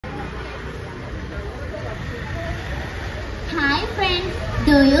Hi friends,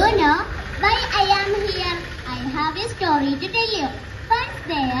 do you know why I am here? I have a story to tell you. Once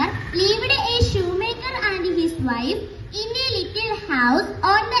there lived a shoemaker and his wife in a little house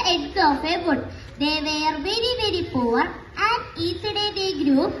on the edge of a wood. They were very poor and each day they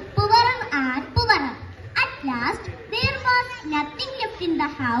grew poorer and poorer. At last there was nothing left in the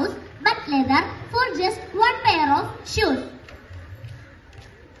house but leather for just one pair of shoes.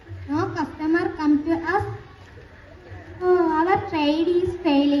 No customer come to us. Oh, our trade is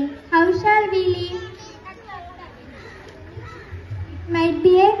failing. How shall we live? It might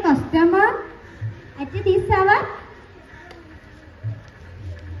be a customer at this hour.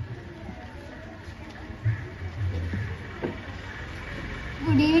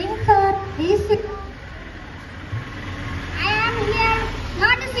 Good evening, sir. Please sit. I am here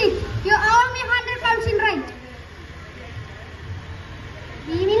not to sit. You owe me 100 pounds in rent.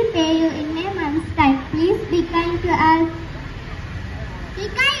 We will pay you in a month's time. Please be kind to us. Be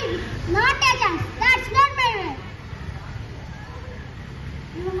kind? Not a chance. That's not my way.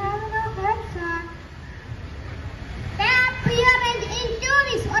 You have no heart, sir. Pay up your rent in 2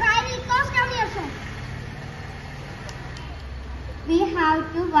 weeks or I will close down your shop. We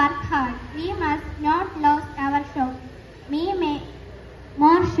have to work hard. We must not lose our shop. We make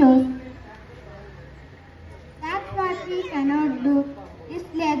more shoes. That's what we cannot do. This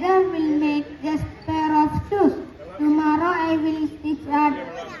leather will make just a pair of shoes. Tomorrow I will stitch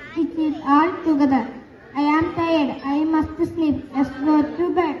it all together. I am tired. I must sleep. Let's go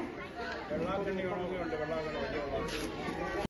to bed.